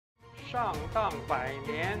上当百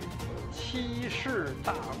年，欺世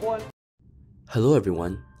大官。 Hello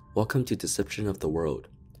everyone, welcome to Deception of the World.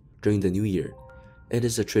 During the New Year, it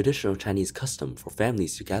is a traditional Chinese custom for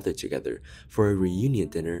families to gather together for a reunion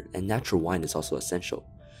dinner, and natural wine is also essential.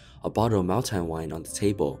 A bottle of Maotai wine on the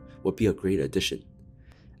table would be a great addition.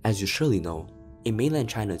 As you surely know, in mainland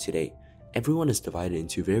China today, everyone is divided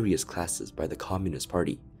into various classes by the Communist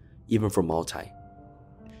Party, even for Maotai.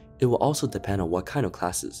 It will also depend on what kind of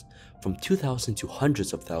classes, from 2,000 to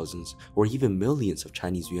hundreds of thousands or even millions of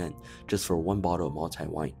Chinese yuan just for one bottle of Maotai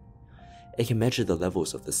wine. It can measure the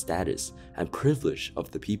levels of the status and privilege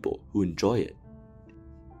of the people who enjoy it.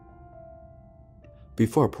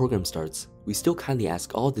 Before our program starts, we still kindly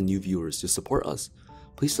ask all the new viewers to support us.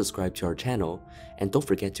 Please subscribe to our channel and don't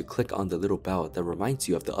forget to click on the little bell that reminds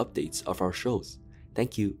you of the updates of our shows.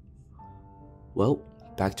 Thank you. Well,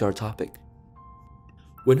 back to our topic.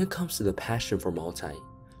 When it comes to the passion for Maotai,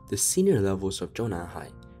 the senior levels of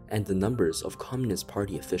Zhounanhai and the numbers of Communist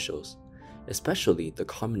Party officials, especially the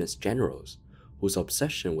Communist generals, whose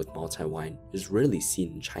obsession with Maotai wine is rarely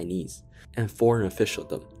seen in Chinese and foreign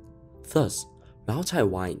officialdom. Thus, Maotai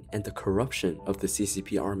wine and the corruption of the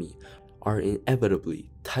CCP army are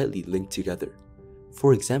inevitably tightly linked together.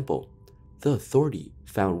 For example, the authority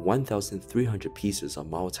found 1,300 pieces of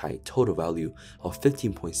Maotai total value of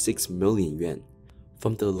 15.6 million yuan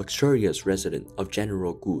from the luxurious residence of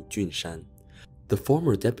General Gu Junshan, the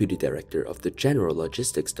former deputy director of the General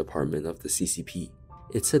Logistics Department of the CCP.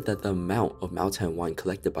 It said that the amount of Maotai wine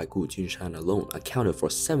collected by Gu Junshan alone accounted for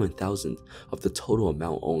 7,000 of the total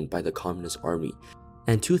amount owned by the Communist Army,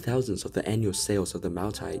 and 2,000 of the annual sales of the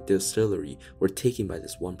Maotai distillery were taken by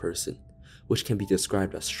this one person, which can be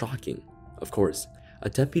described as shocking. Of course, a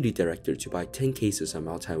deputy director to buy 10 cases of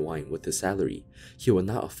Maotai wine with his salary, he would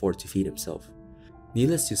not afford to feed himself.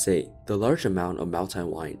 Needless to say, the large amount of Maotai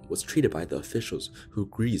wine was treated by the officials who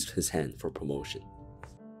greased his hand for promotion.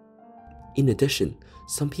 In addition,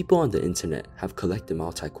 some people on the internet have collected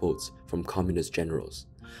Maotai quotes from communist generals.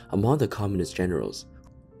 Among the communist generals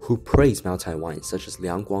who praised Maotai wine, such as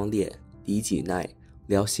Liang Guanglie, Li Jinai,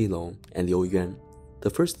 Liao Xilong, and Liu Yuan, the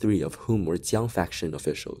first three of whom were Jiang faction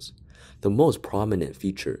officials. The most prominent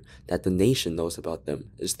feature that the nation knows about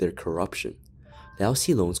them is their corruption. Liao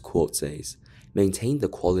Xilong's quote says, "Maintain the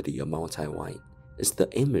quality of Maotai wine. It's the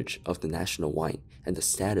image of the national wine, and the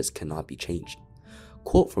status cannot be changed."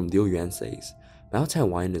 Quote from Liu Yuan says, "Maotai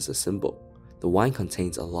wine is a symbol. The wine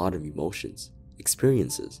contains a lot of emotions,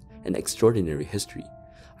 experiences, and extraordinary history.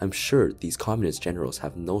 I'm sure these communist generals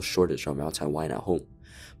have no shortage of Maotai wine at home,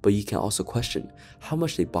 but you can also question how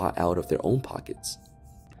much they bought out of their own pockets."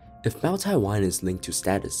 If Maotai wine is linked to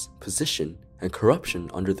status, position, and corruption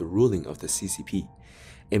under the ruling of the CCP,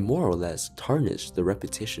 it more or less tarnished the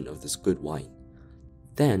reputation of this good wine.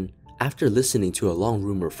 Then, after listening to a long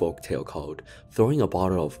rumor folktale called "throwing a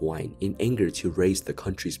bottle of wine in anger to raise the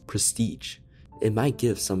country's prestige," it might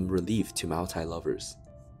give some relief to Maotai lovers.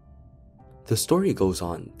 The story goes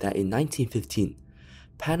on that in 1915,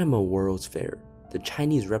 Panama World's Fair, the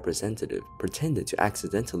Chinese representative pretended to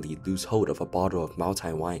accidentally lose hold of a bottle of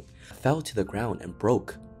Maotai wine, fell to the ground and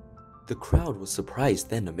broke. The crowd was surprised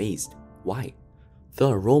then amazed. Why? The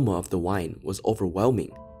aroma of the wine was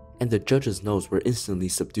overwhelming, and the judge's nose were instantly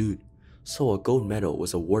subdued, so a gold medal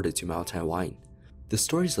was awarded to Maotai wine. The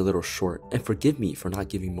story is a little short, and forgive me for not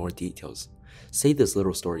giving more details. Say this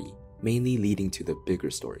little story, mainly leading to the bigger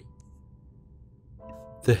story.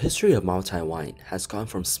 The history of Maotai wine has gone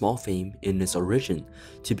from small fame in its origin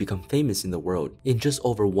to become famous in the world in just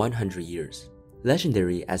over 100 years.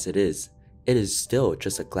 Legendary as it is still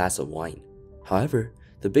just a glass of wine. However,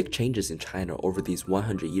 the big changes in China over these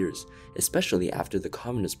 100 years, especially after the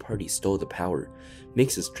Communist Party stole the power,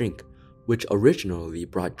 makes this drink, which originally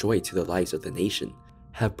brought joy to the lives of the nation,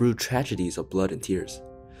 have brewed tragedies of blood and tears.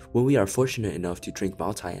 When we are fortunate enough to drink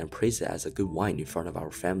Maotai and praise it as a good wine in front of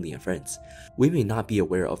our family and friends, we may not be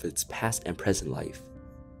aware of its past and present life.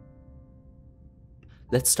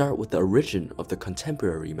 Let's start with the origin of the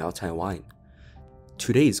contemporary Maotai wine.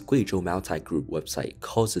 Today's Guizhou Maotai Group website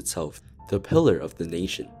calls itself the pillar of the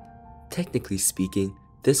nation. Technically speaking,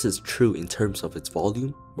 this is true in terms of its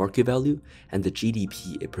volume, market value, and the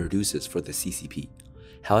GDP it produces for the CCP.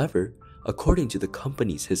 However, according to the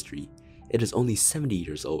company's history, it is only 70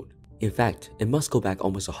 years old. In fact, it must go back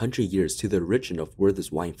almost 100 years to the origin of where this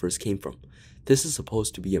wine first came from. This is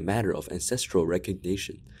supposed to be a matter of ancestral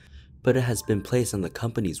recognition, but it has been placed on the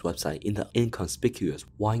company's website in the inconspicuous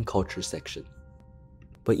wine culture section.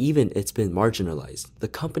 But even it's been marginalized, the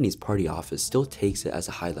company's party office still takes it as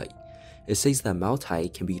a highlight. It says that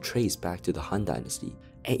Maotai can be traced back to the Han Dynasty,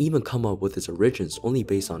 and even come up with its origins only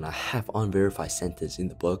based on a half unverified sentence in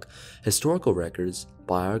the book Historical Records,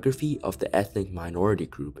 Biography of the Ethnic Minority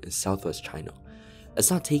Group in Southwest China.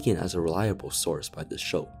 It's not taken as a reliable source by the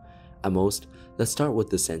show. At most, let's start with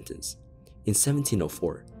the sentence. In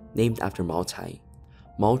 1704, named after Maotai,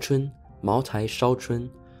 Maochun, Maotai Shaochun,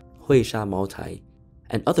 Huisha Maotai,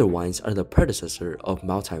 and other wines are the predecessor of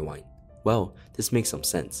Maotai wine. Well, this makes some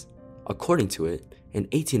sense. According to it, in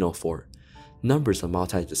 1804, numbers of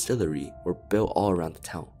Maotai distillery were built all around the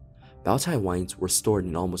town. Maotai wines were stored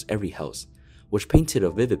in almost every house, which painted a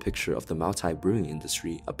vivid picture of the Maotai brewing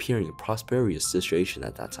industry appearing in a prosperous situation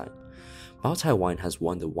at that time. Maotai wine has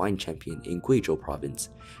won the wine champion in Guizhou province,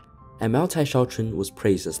 and Maotai Shaochun was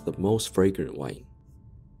praised as the most fragrant wine.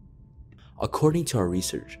 According to our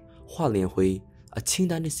research, Hua Lianhui, a Qing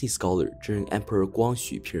dynasty scholar during Emperor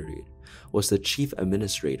Guangxu period, was the chief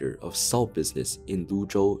administrator of salt business in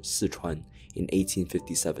Luzhou, Sichuan in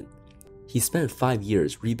 1857. He spent 5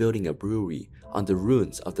 years rebuilding a brewery on the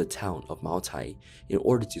ruins of the town of Maotai in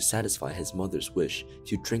order to satisfy his mother's wish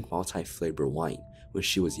to drink Maotai flavored wine when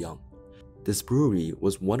she was young. This brewery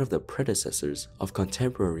was one of the predecessors of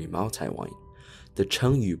contemporary Maotai wine, the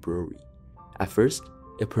Chengyu Brewery. At first,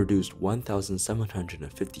 it produced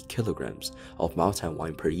 1,750 kilograms of Maotai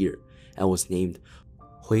wine per year and was named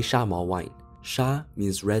Huisha Mao wine. Sha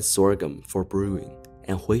means red sorghum for brewing,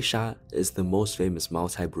 and Huisha is the most famous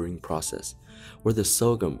Maotai brewing process, where the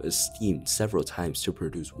sorghum is steamed several times to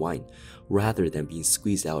produce wine rather than being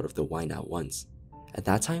squeezed out of the wine at once. At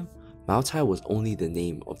that time, Maotai was only the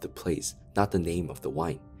name of the place, not the name of the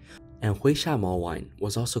wine. And Huisha Mao wine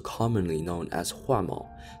was also commonly known as Hua Mao,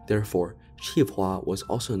 therefore Chief Hua was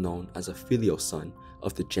also known as a filial son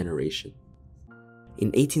of the generation. In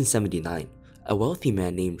 1879, a wealthy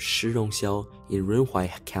man named Shi Rongxiao in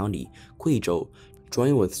Renhuai County, Guizhou,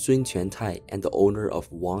 joined with Sun Quantai and the owner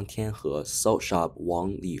of Wang Tianhe salt shop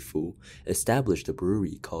Wang Lifu, established a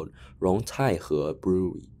brewery called Rongtaihe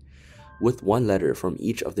Brewery, with one letter from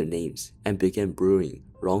each of their names, and began brewing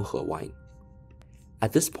Ronghe wine.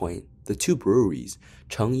 At this point, the two breweries,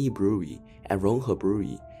 Chengyi Brewery and Ronghe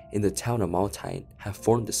Brewery, in the town of Maotai have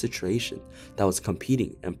formed a situation that was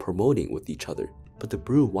competing and promoting with each other, but the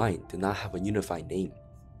brewed wine did not have a unified name.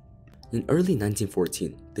 In early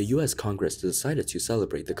 1914, the US Congress decided to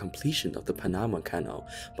celebrate the completion of the Panama Canal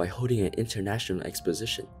by holding an international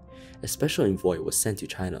exposition. A special envoy was sent to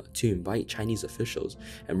China to invite Chinese officials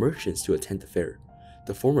and merchants to attend the fair.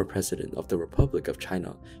 The former president of the Republic of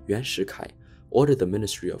China, Yuan Shikai, ordered the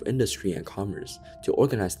Ministry of Industry and Commerce to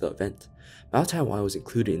organize the event. Maotai wine was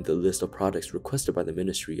included in the list of products requested by the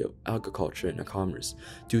Ministry of Agriculture and Commerce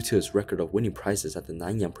due to its record of winning prizes at the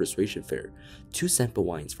Nanyang Persuasion Fair. 2 sample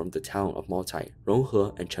wines from the town of Maotai,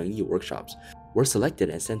 Ronghe and Chengyi workshops were selected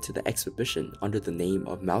and sent to the exhibition under the name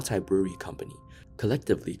of Maotai Brewery Company,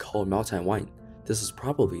 collectively called Maotai Wine. This is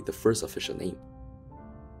probably the first official name.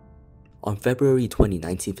 On February 20,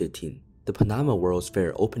 1915, the Panama World's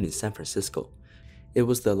Fair opened in San Francisco. It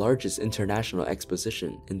was the largest international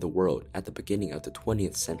exposition in the world at the beginning of the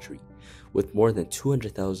 20th century, with more than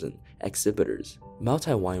 200,000 exhibitors.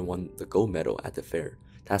 Maotai wine won the gold medal at the fair.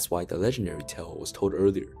 That's why the legendary tale was told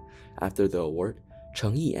earlier. After the award,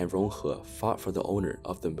 Chengyi and Ronghe fought for the owner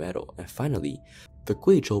of the medal, and finally, the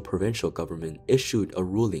Guizhou provincial government issued a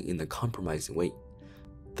ruling in a compromising way.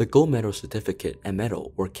 The gold medal certificate and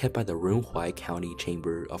medal were kept by the Renhuai County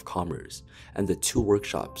Chamber of Commerce, and the 2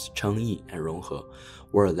 workshops, Chengyi and Ronghe,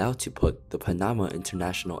 were allowed to put the Panama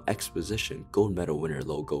International Exposition gold medal winner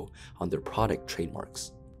logo on their product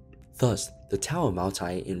trademarks. Thus, the town of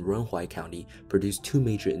Maotai in Renhuai County produced 2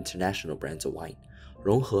 major international brands of wine,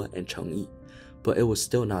 Ronghe and Chengyi, but it was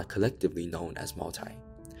still not collectively known as Maotai.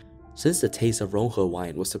 Since the taste of Ronghe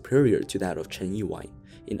wine was superior to that of Chengyi wine,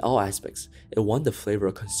 in all aspects, it won the flavor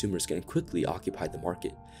of consumers and quickly occupied the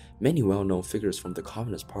market. Many well-known figures from the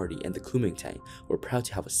Communist Party and the Kuomintang were proud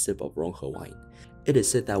to have a sip of Ronghe wine. It is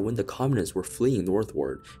said that when the communists were fleeing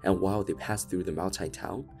northward and while they passed through the Maotai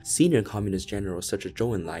town, senior communist generals such as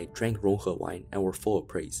Zhou Enlai drank Ronghe wine and were full of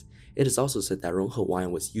praise. It is also said that Ronghe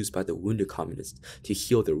wine was used by the wounded communists to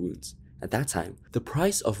heal their wounds. At that time, the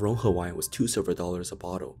price of Ronghe wine was 2 silver dollars a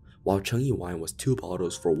bottle, while Chengyi wine was 2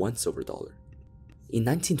 bottles for 1 silver dollar. In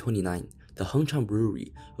 1929, the Hengchang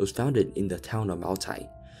Brewery was founded in the town of Maotai.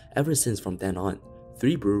 Ever since from then on,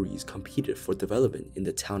 3 breweries competed for development in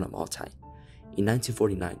the town of Maotai. In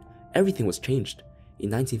 1949, everything was changed. In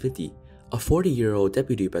 1950, a 40-year-old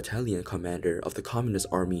deputy battalion commander of the Communist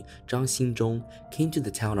Army, Zhang Xinzhong, came to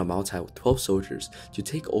the town of Maotai with 12 soldiers to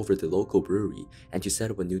take over the local brewery and to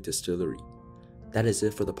set up a new distillery. That is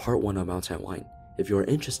it for the part 1 of Maotai wine. If you are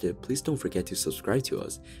interested, please don't forget to subscribe to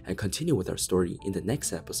us and continue with our story in the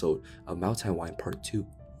next episode of Maotai Wine Part 2.